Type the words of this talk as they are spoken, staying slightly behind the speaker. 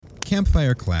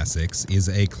Campfire Classics is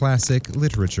a classic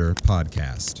literature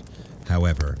podcast.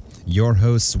 However, your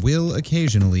hosts will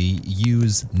occasionally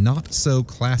use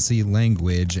not-so-classy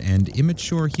language and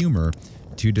immature humor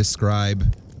to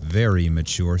describe very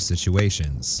mature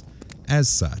situations. As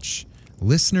such,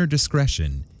 listener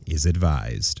discretion is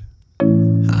advised.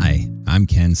 Hi, I'm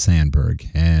Ken Sandberg,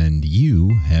 and you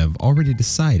have already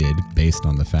decided, based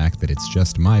on the fact that it's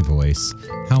just my voice,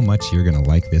 how much you're going to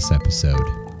like this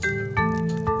episode.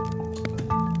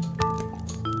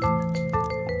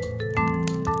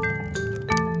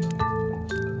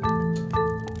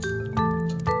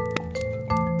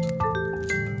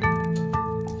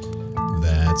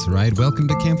 That's right, welcome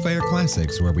to Campfire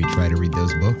Classics, where we try to read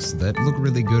those books that look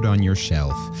really good on your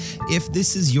shelf. If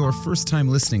this is your first time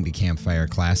listening to Campfire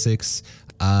Classics,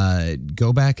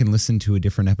 go back and listen to a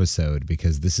different episode,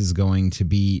 because this is going to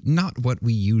be not what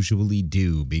we usually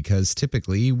do, because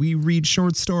typically we read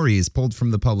short stories pulled from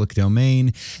the public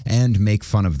domain and make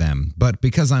fun of them. But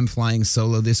because I'm flying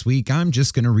solo this week, I'm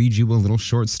just going to read you a little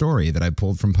short story that I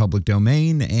pulled from public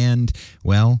domain and,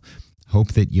 well,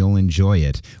 hope that you'll enjoy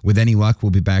it. With any luck,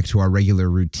 we'll be back to our regular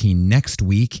routine next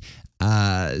week.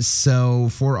 So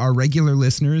for our regular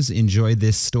listeners, enjoy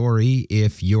this story.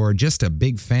 If you're just a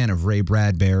big fan of Ray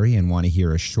Bradbury and want to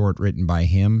hear a short written by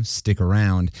him, stick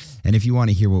around. And if you want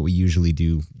to hear what we usually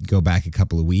do, go back a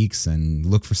couple of weeks and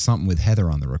look for something with Heather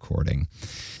on the recording.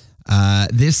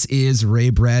 This is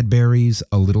Ray Bradbury's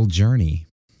A Little Journey.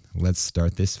 Let's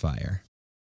start this fire.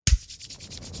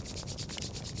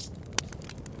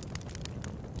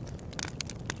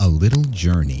 A Little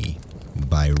Journey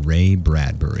by Ray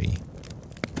Bradbury.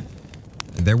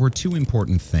 There were two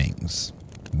important things.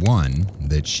 One,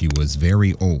 that she was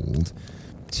very old.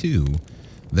 Two,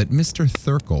 that Mr.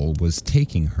 Thirkell was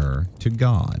taking her to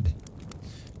God.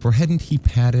 For hadn't he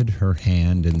patted her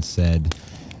hand and said,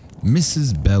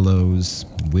 "Mrs. Bellows,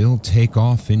 we'll take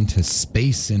off into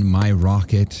space in my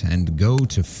rocket and go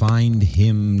to find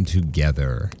him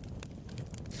together."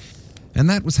 And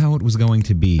that was how it was going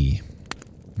to be.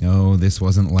 Oh, this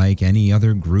wasn't like any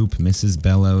other group Mrs.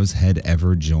 Bellows had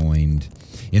ever joined.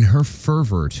 In her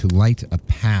fervor to light a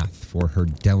path for her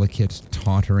delicate,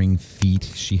 tottering feet,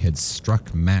 she had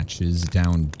struck matches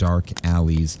down dark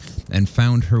alleys and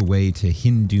found her way to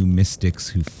Hindu mystics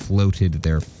who floated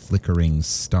their flickering,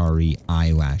 starry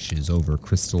eyelashes over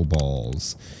crystal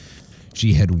balls.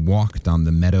 She had walked on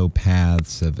the meadow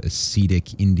paths of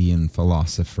ascetic Indian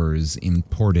philosophers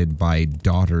imported by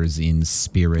daughters in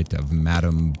spirit of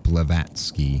Madame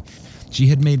Blavatsky. She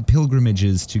had made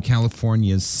pilgrimages to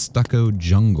California's stucco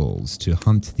jungles to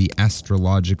hunt the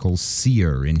astrological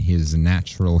seer in his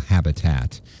natural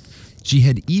habitat. She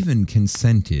had even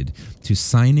consented to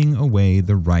signing away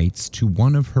the rights to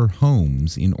one of her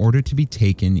homes in order to be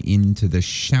taken into the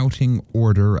shouting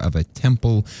order of a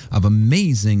temple of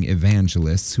amazing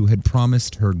evangelists who had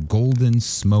promised her golden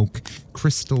smoke,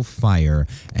 crystal fire,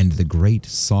 and the great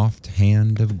soft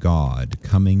hand of God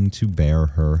coming to bear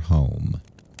her home.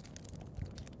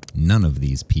 None of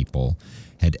these people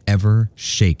had ever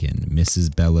shaken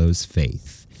Mrs. Bellows'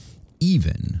 faith,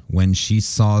 even when she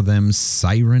saw them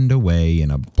sirened away in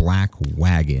a black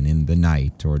wagon in the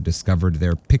night or discovered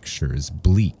their pictures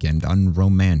bleak and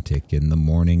unromantic in the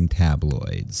morning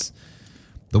tabloids.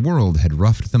 The world had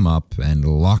roughed them up and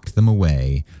locked them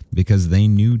away because they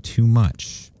knew too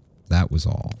much. That was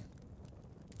all.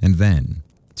 And then,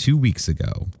 2 weeks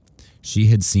ago, she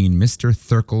had seen Mr.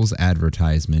 Thirkell's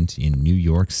advertisement in New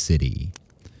York City.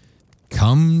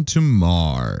 "Come to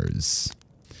Mars.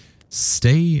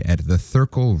 Stay at the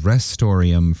Thirkell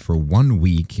Restorium for 1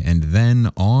 week and then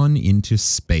on into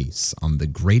space on the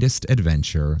greatest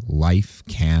adventure life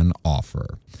can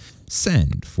offer.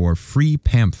 Send for free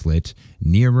pamphlet,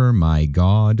 Nearer My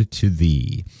God to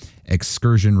Thee.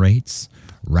 Excursion rates,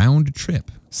 round trip,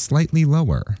 slightly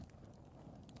lower."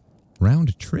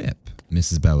 Round trip,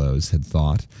 Mrs. Bellows had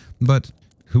thought, but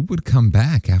who would come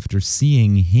back after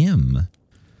seeing him?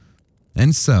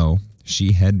 And so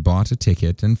she had bought a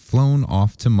ticket and flown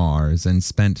off to Mars and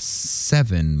spent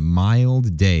 7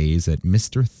 mild days at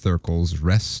Mr. Thirkell's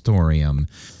Restorium,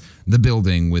 the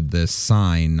building with the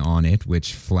sign on it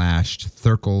which flashed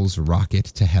Thirkell's Rocket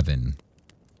to Heaven.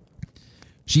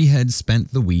 She had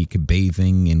spent the week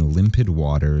bathing in limpid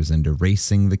waters and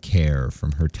erasing the care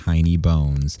from her tiny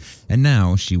bones, and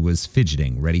now she was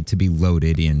fidgeting, ready to be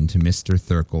loaded into Mr.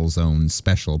 Thirkell's own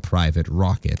special private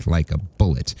rocket like a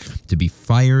bullet, to be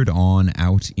fired on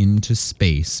out into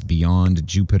space beyond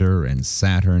Jupiter and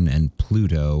Saturn and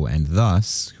Pluto, and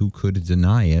thus, who could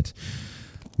deny it,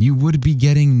 you would be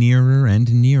getting nearer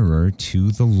and nearer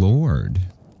to the Lord.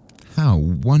 How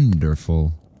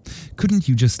wonderful! Couldn't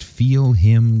you just feel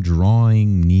him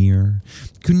drawing near?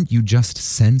 Couldn't you just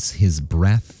sense his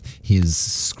breath, his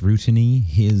scrutiny,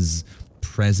 his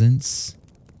presence?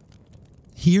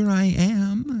 "Here I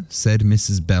am," said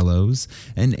Mrs. Bellows,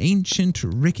 "an ancient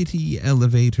rickety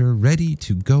elevator ready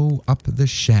to go up the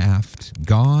shaft.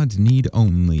 God need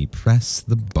only press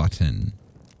the button."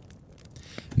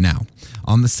 Now,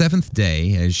 on the 7th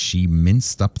day, as she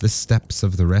minced up the steps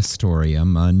of the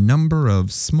Restorium, a number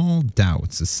of small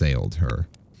doubts assailed her.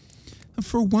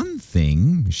 "For one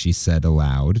thing," she said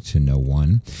aloud to no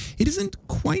one, "it isn't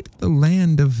quite the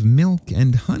land of milk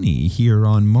and honey here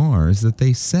on Mars that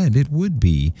they said it would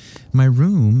be. My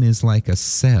room is like a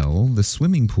cell, the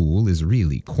swimming pool is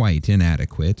really quite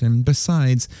inadequate, and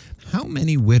besides, how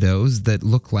many widows that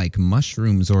look like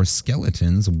mushrooms or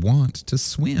skeletons want to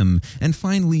swim? And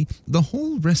finally, the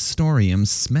whole Restorium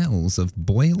smells of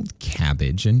boiled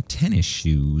cabbage and tennis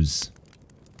shoes."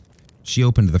 She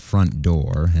opened the front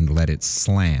door and let it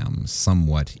slam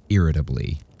somewhat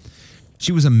irritably.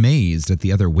 She was amazed at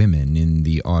the other women in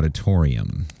the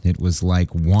auditorium. It was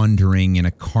like wandering in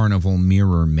a carnival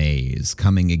mirror maze,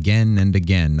 coming again and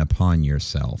again upon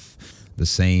yourself. The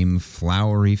same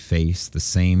flowery face, the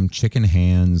same chicken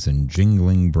hands and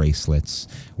jingling bracelets,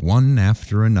 one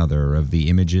after another of the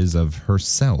images of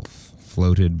herself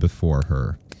floated before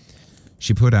her.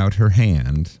 She put out her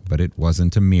hand, but it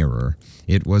wasn't a mirror.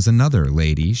 It was another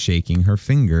lady shaking her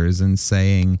fingers and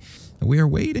saying, "We are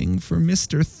waiting for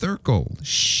Mr. Thurkell."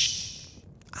 "Shh!"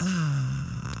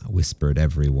 "Ah!" whispered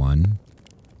everyone.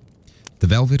 The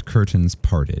velvet curtains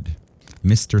parted.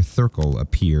 Mr. Thurkell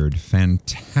appeared,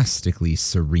 fantastically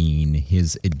serene,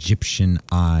 his Egyptian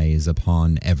eyes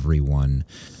upon everyone.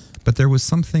 But there was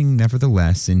something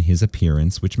nevertheless in his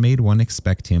appearance which made one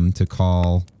expect him to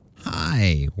call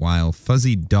 "Hi!" while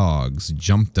fuzzy dogs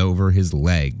jumped over his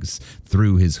legs,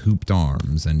 through his hooped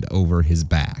arms, and over his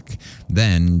back.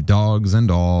 Then, dogs and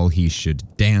all, he should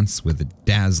dance with a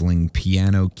dazzling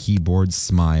piano keyboard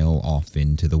smile off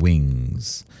into the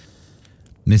wings.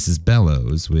 Mrs.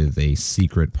 Bellows, with a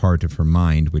secret part of her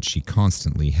mind which she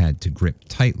constantly had to grip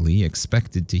tightly,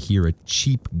 expected to hear a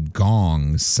cheap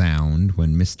gong sound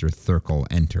when Mr. Thurkell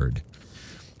entered.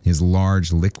 His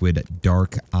large, liquid,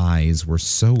 dark eyes were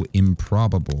so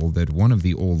improbable that one of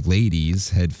the old ladies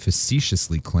had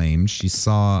facetiously claimed she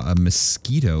saw a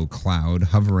mosquito cloud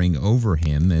hovering over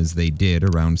him as they did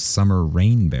around summer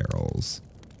rain barrels.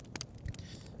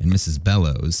 And Mrs.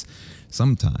 Bellows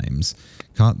sometimes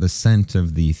caught the scent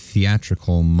of the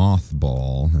theatrical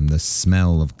mothball and the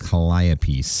smell of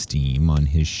calliope steam on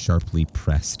his sharply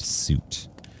pressed suit.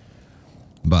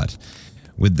 But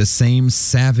with the same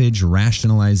savage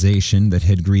rationalization that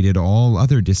had greeted all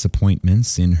other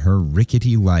disappointments in her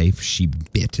rickety life, she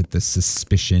bit at the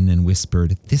suspicion and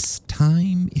whispered, "This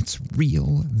time it's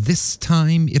real. This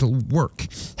time it'll work.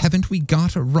 Haven't we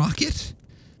got a rocket?"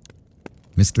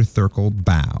 Mr. Thurkell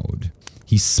bowed.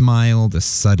 He smiled a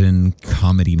sudden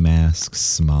comedy mask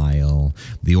smile.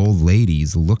 The old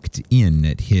ladies looked in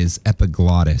at his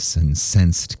epiglottis and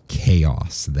sensed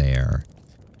chaos there.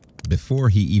 Before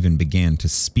he even began to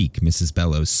speak, Mrs.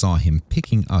 Bellows saw him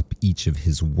picking up each of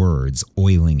his words,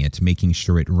 oiling it, making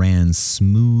sure it ran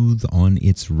smooth on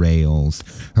its rails.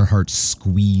 Her heart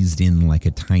squeezed in like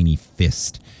a tiny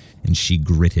fist, and she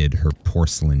gritted her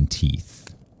porcelain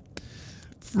teeth.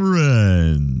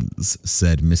 "Friends,"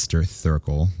 said Mr.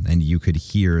 Thurkell, and you could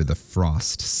hear the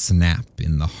frost snap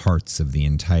in the hearts of the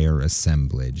entire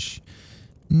assemblage.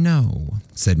 "No,"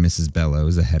 said Mrs.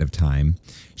 Bellows ahead of time.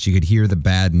 She could hear the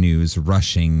bad news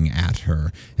rushing at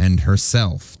her, and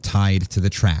herself tied to the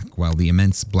track while the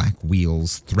immense black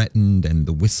wheels threatened and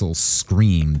the whistle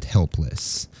screamed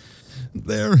helpless.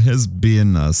 "There has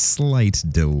been a slight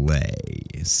delay,"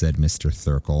 said Mr.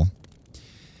 Thurkell.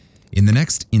 In the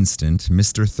next instant,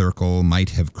 Mr. Thurkell might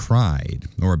have cried,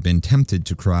 or been tempted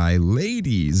to cry,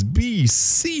 "Ladies, be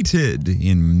seated,"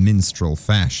 in minstrel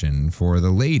fashion, for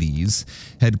the ladies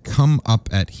had come up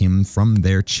at him from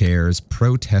their chairs,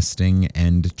 protesting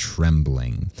and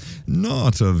trembling.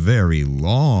 "Not a very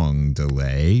long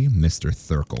delay." Mr.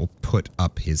 Thurkell put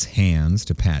up his hands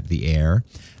to pat the air.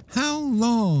 "How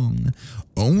long?"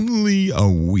 "Only a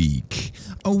week."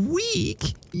 "A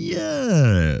week?"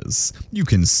 "Yes. You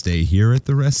can stay here at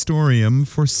the Restorium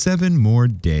for 7 more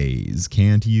days,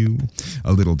 can't you?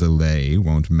 A little delay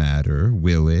won't matter,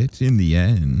 will it, in the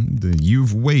end?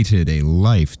 You've waited a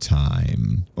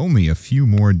lifetime. Only a few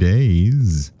more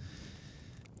days."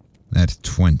 At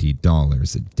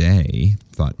 $20 a day,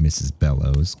 thought Mrs.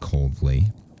 Bellows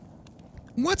coldly.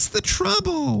 "What's the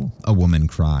trouble?" a woman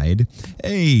cried.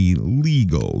 "A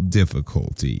legal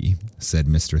difficulty," said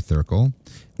Mr. Thirkle.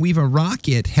 "We've a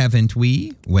rocket, haven't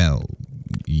we?" "Well,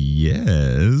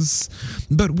 yes,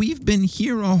 but we've been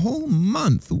here a whole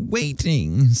month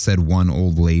waiting," said one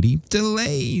old lady.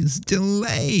 "Delays,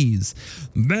 delays."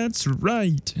 "That's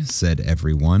right," said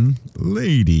everyone.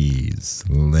 "Ladies,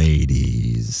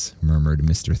 ladies," murmured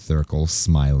Mr. Thirkle,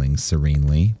 smiling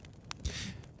serenely.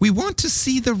 "We want to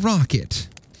see the rocket."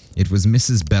 It was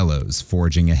Mrs. Bellows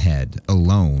forging ahead,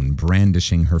 alone,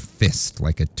 brandishing her fist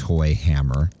like a toy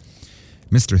hammer.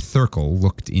 Mr. Thirkle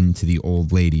looked into the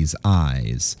old lady's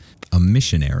eyes, a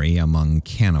missionary among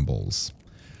cannibals.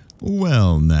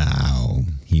 "Well, now,"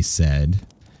 he said.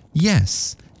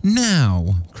 "Yes,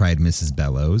 now," cried Mrs.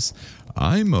 Bellows.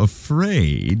 "I'm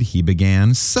afraid," he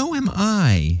began. "So am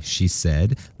I," she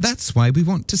said. "That's why we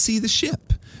want to see the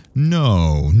ship."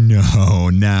 "No,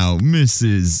 now,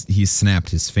 Mrs. He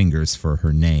snapped his fingers for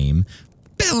her name.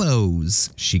 "Bellows,"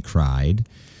 she cried.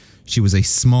 She was a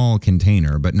small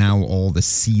container, but now all the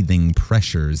seething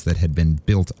pressures that had been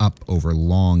built up over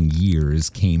long years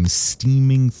came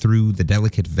steaming through the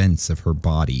delicate vents of her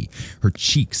body. Her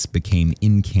cheeks became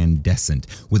incandescent.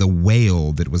 With a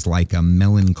wail that was like a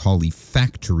melancholy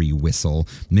factory whistle,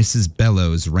 Mrs.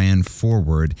 Bellows ran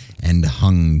forward and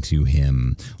hung to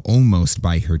him, almost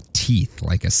by her teeth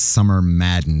like a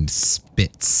summer-maddened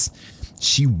Spitz.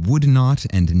 She would not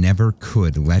and never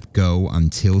could let go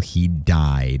until he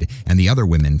died, and the other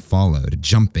women followed,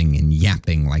 jumping and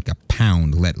yapping like a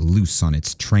pound let loose on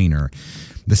its trainer.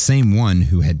 The same one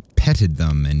who had petted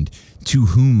them and to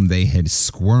whom they had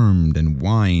squirmed and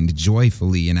whined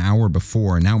joyfully an hour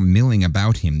before, now milling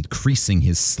about him, creasing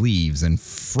his sleeves and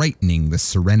frightening the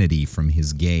serenity from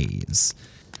his gaze.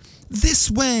 "This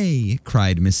way!"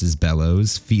 cried Mrs.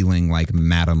 Bellows, feeling like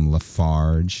Madame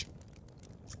Lafarge.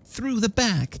 "Through the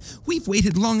back. We've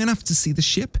waited long enough to see the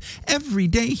ship. Every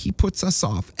day he puts us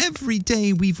off. Every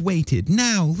day we've waited.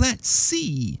 Now let's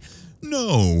see."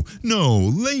 No,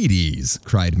 ladies,"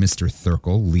 cried Mr.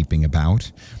 Thirkle, leaping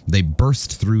about. They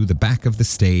burst through the back of the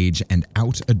stage and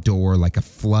out a door like a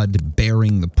flood,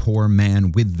 bearing the poor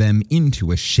man with them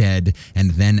into a shed,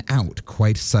 and then out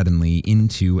quite suddenly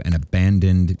into an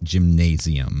abandoned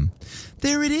gymnasium.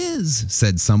 "There it is,"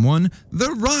 said someone.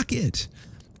 "The rocket!"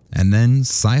 And then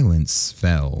silence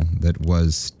fell that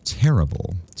was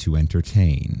terrible to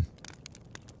entertain.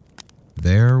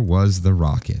 There was the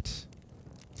rocket.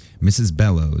 Mrs.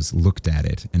 Bellows looked at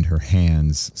it, and her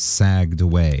hands sagged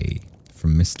away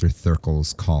from Mr.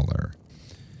 Thirkle's collar.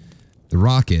 The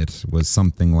rocket was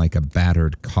something like a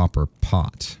battered copper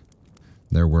pot.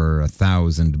 There were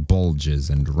 1,000 bulges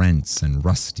and rents and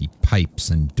rusty pipes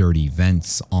and dirty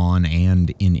vents on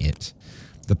and in it.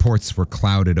 The ports were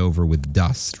clouded over with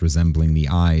dust resembling the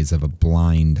eyes of a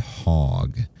blind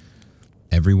hog.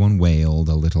 Everyone wailed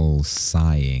a little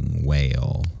sighing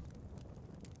wail.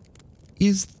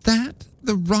 "Is that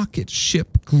the rocket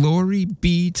ship, glory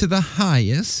be to the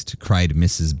highest?" cried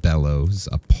Mrs. Bellows,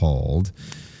 appalled.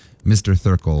 Mr.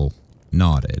 Thirkle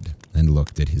nodded and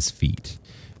looked at his feet.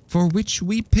 "For which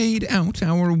we paid out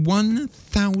our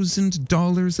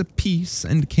 $1,000 apiece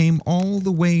and came all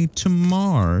the way to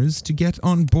Mars to get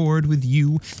on board with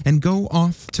you and go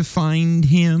off to find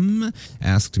him?"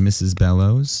 asked Mrs.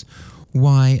 Bellows.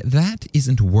 "Why, that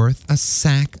isn't worth a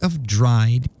sack of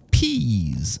dried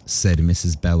peas," said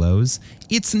Mrs. Bellows.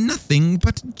 "It's nothing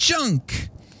but junk."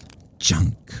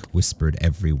 "Junk," whispered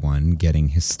everyone, getting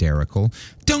hysterical.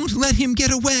 "Don't let him get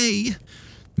away!"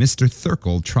 Mr.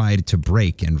 Thirkle tried to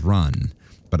break and run,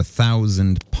 but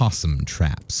 1,000 possum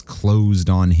traps closed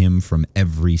on him from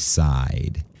every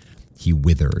side. He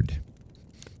withered.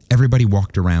 Everybody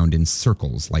walked around in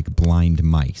circles like blind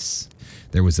mice.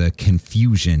 There was a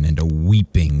confusion and a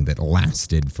weeping that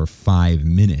lasted for 5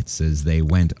 minutes as they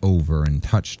went over and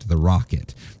touched the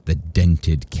rocket, the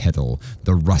dented kettle,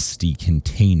 the rusty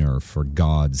container for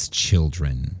God's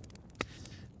children.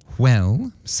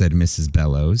 "Well," said Mrs.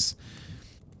 Bellows.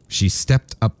 She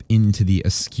stepped up into the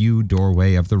askew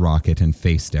doorway of the rocket and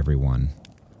faced everyone.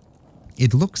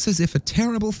 "It looks as if a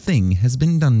terrible thing has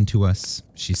been done to us,"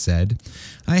 she said.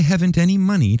 "I haven't any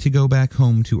money to go back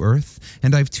home to Earth,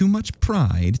 and I've too much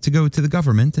pride to go to the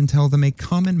government and tell them a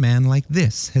common man like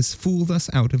this has fooled us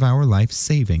out of our life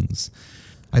savings.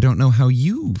 I don't know how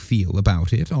you feel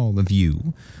about it, all of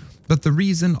you, but the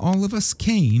reason all of us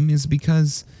came is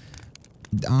because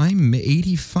I'm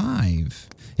 85.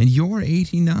 And you're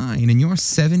 89, and you're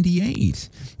 78,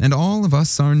 and all of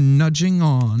us are nudging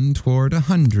on toward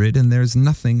 100, and there's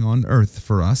nothing on Earth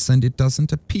for us, and it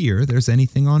doesn't appear there's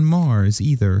anything on Mars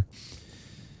either."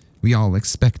 We all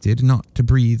expected not to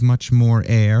breathe much more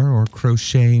air or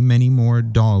crochet many more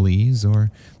dollies,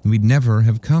 or we'd never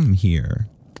have come here.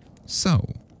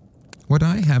 So, what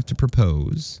I have to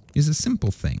propose is a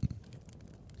simple thing.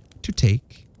 To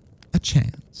take a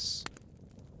chance.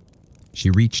 She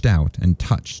reached out and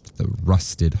touched the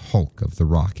rusted hulk of the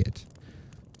rocket.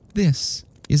 This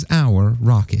is our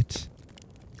rocket.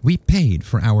 We paid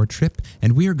for our trip,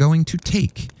 and we're going to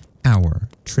take our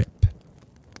trip.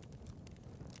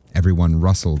 Everyone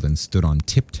rustled and stood on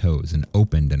tiptoes and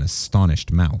opened an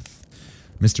astonished mouth.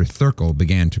 Mr. Thurkell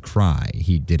began to cry.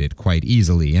 He did it quite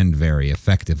easily and very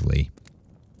effectively.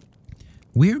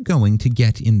 "We're going to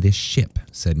get in this ship,"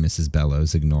 said Mrs.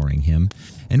 Bellows, ignoring him,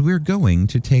 "and we're going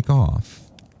to take off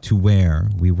to where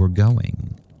we were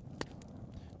going."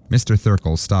 Mr.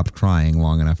 Thurkell stopped crying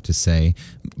long enough to say,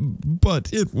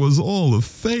 "But it was all a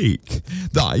fake.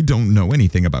 I don't know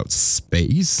anything about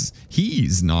space.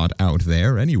 He's not out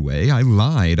there anyway. I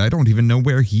lied. I don't even know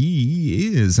where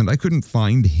he is, and I couldn't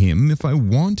find him if I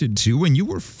wanted to, and you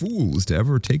were fools to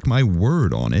ever take my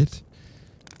word on it."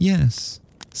 "Yes,"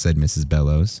 said Mrs.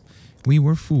 Bellows, "we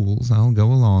were fools. I'll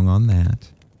go along on that.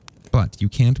 But you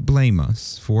can't blame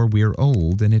us, for we're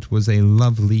old, and it was a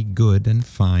lovely, good, and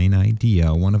fine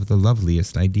idea, one of the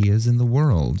loveliest ideas in the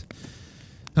world.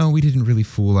 Oh, we didn't really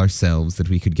fool ourselves that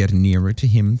we could get nearer to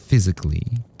him physically.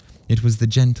 It was the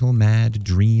gentle, mad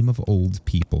dream of old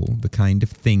people, the kind of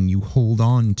thing you hold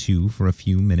on to for a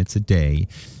few minutes a day,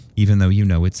 even though you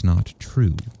know it's not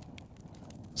true.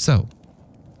 So,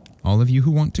 all of you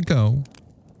who want to go,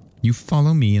 you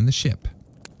follow me in the ship."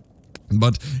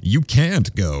 "But you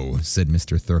can't go," said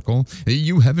Mr. Thurkell.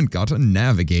 "You haven't got a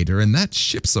navigator, and that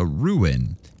ship's a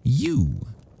ruin." "You,"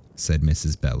 said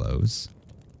Mrs. Bellows,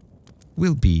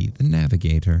 "will be the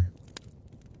navigator."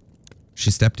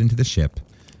 She stepped into the ship,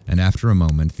 and after a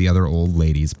moment the other old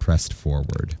ladies pressed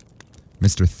forward.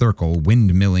 Mr. Thurkell,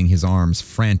 windmilling his arms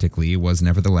frantically, was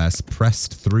nevertheless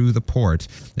pressed through the port,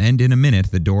 and in a minute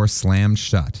the door slammed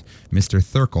shut. Mr.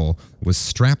 Thurkell was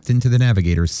strapped into the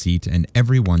navigator's seat, and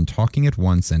everyone talking at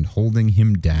once and holding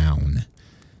him down.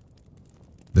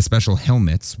 The special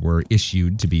helmets were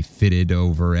issued to be fitted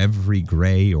over every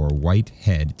gray or white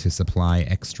head to supply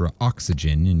extra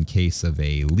oxygen in case of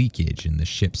a leakage in the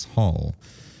ship's hull.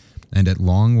 And at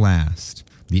long last,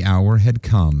 the hour had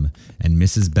come, and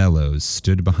Mrs. Bellows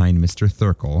stood behind Mr.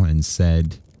 Thurkell and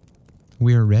said,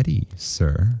 "We're ready,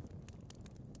 sir."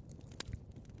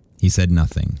 He said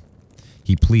nothing.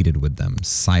 He pleaded with them,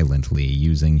 silently,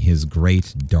 using his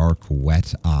great, dark,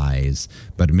 wet eyes,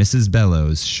 but Mrs.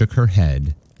 Bellows shook her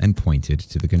head and pointed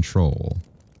to the control.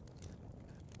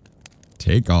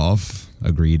 "Take off,"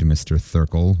 agreed Mr.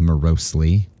 Thurkell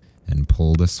morosely, and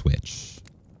pulled a switch.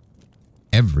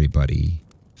 Everybody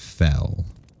fell.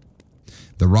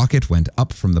 The rocket went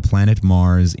up from the planet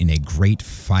Mars in a great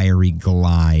fiery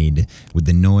glide, with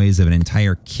the noise of an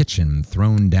entire kitchen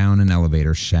thrown down an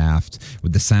elevator shaft,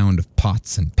 with the sound of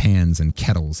pots and pans and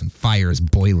kettles and fires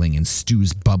boiling and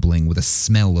stews bubbling, with a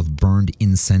smell of burned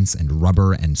incense and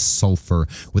rubber and sulfur,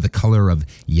 with a color of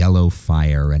yellow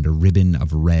fire and a ribbon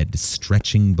of red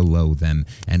stretching below them,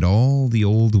 and all the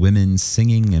old women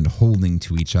singing and holding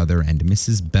to each other, and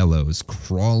Mrs. Bellows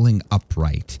crawling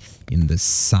upright in the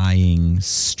sighing,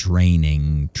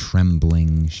 straining,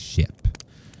 trembling ship.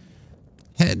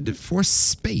 "Head for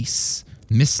space,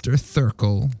 Mr.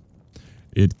 Thurkell."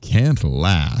 "It can't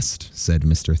last," said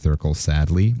Mr. Thurkell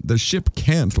sadly. "The ship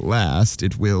can't last.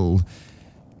 It will."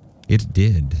 It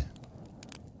did.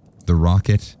 The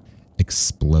rocket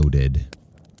exploded.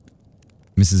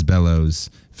 Mrs. Bellows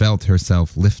felt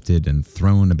herself lifted and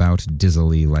thrown about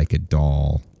dizzily like a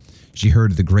doll. She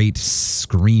heard the great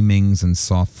screamings and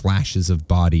saw flashes of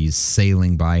bodies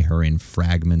sailing by her in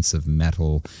fragments of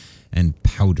metal and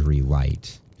powdery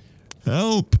light.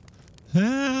 "Help!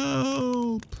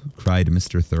 Help!" cried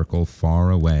Mr. Thurkell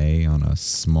far away on a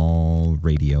small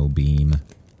radio beam.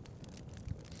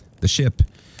 The ship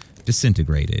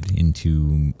disintegrated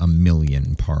into a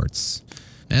million parts,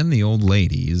 and the old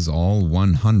ladies, all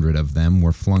 100 of them,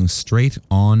 were flung straight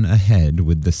on ahead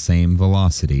with the same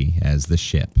velocity as the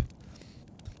ship.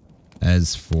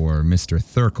 As for Mr.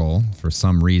 Thurkell, for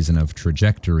some reason of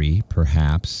trajectory,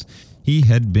 perhaps, he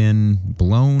had been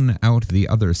blown out the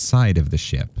other side of the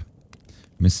ship.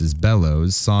 Mrs.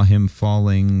 Bellows saw him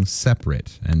falling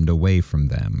separate and away from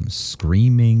them,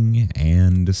 screaming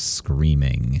and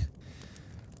screaming.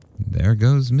 "There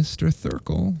goes Mr.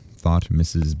 Thurkell," thought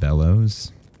Mrs.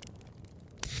 Bellows.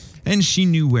 And she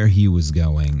knew where he was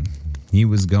going. He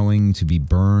was going to be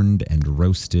burned and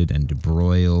roasted and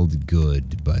broiled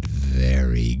good, but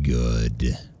very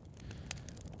good.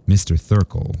 Mr.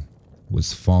 Thurkell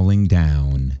was falling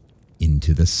down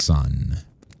into the sun.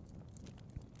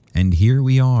 And here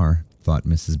we are, thought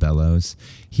Mrs. Bellows.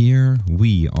 Here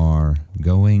we are,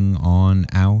 going on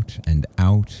out and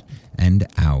out and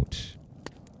out.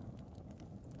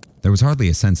 There was hardly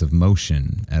a sense of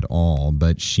motion at all,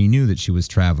 but she knew that she was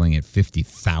traveling at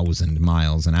 50,000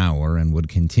 miles an hour and would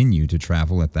continue to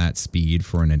travel at that speed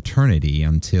for an eternity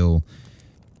until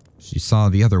she saw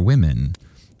the other women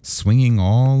swinging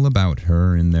all about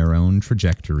her in their own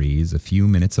trajectories, a few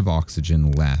minutes of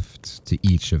oxygen left to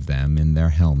each of them in their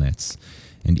helmets,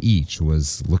 and each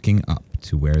was looking up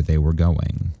to where they were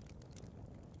going.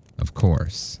 Of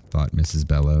course, thought Mrs.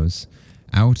 Bellows,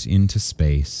 out into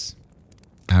space,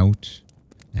 out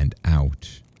and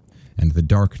out, and the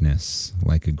darkness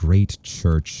like a great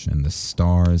church and the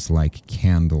stars like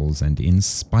candles, and in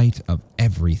spite of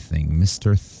everything,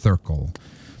 Mr. Thurkle,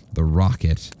 the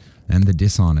rocket, and the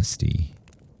dishonesty,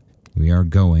 we are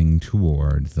going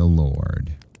toward the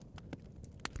Lord.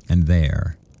 And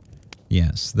there,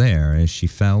 yes, there, as she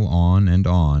fell on and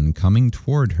on, coming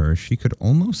toward her, she could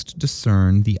almost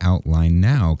discern the outline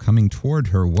now. Coming toward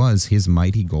her was his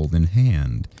mighty golden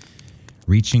hand,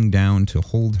 reaching down to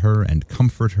hold her and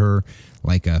comfort her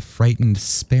like a frightened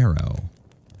sparrow.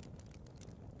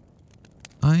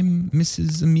 "I'm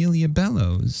Mrs. Amelia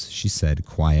Bellows," she said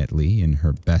quietly in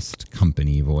her best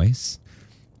company voice.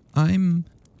 "I'm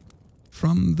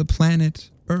from the planet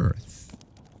Earth."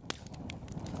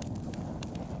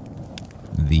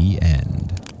 The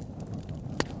end.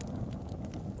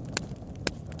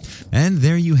 And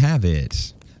there you have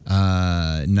it.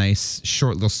 Nice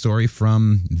short little story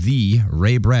from the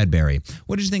Ray Bradbury.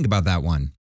 What did you think about that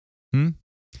one?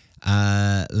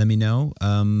 Let me know.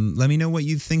 Let me know what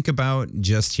you think about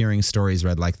just hearing stories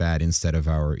read like that instead of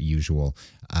our usual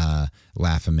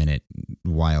laugh a minute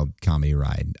wild comedy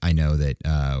ride. I know that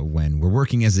when we're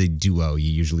working as a duo,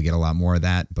 you usually get a lot more of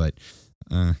that, but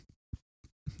I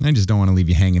just don't want to leave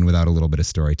you hanging without a little bit of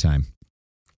story time.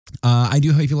 I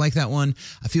do hope you like that one.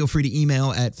 Feel free to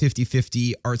email at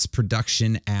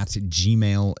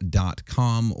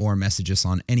 5050artsproduction@gmail.com or message us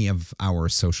on any of our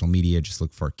social media. Just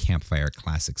look for Campfire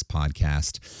Classics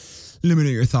Podcast. Let me know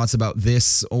your thoughts about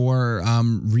this or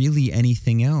really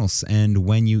anything else. And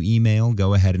when you email,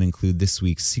 go ahead and include this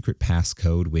week's secret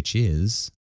passcode, which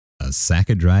is a sack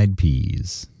of dried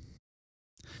peas.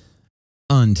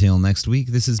 Until next week,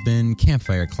 this has been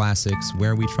Campfire Classics,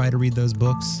 where we try to read those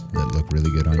books that look really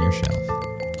good on your shelf.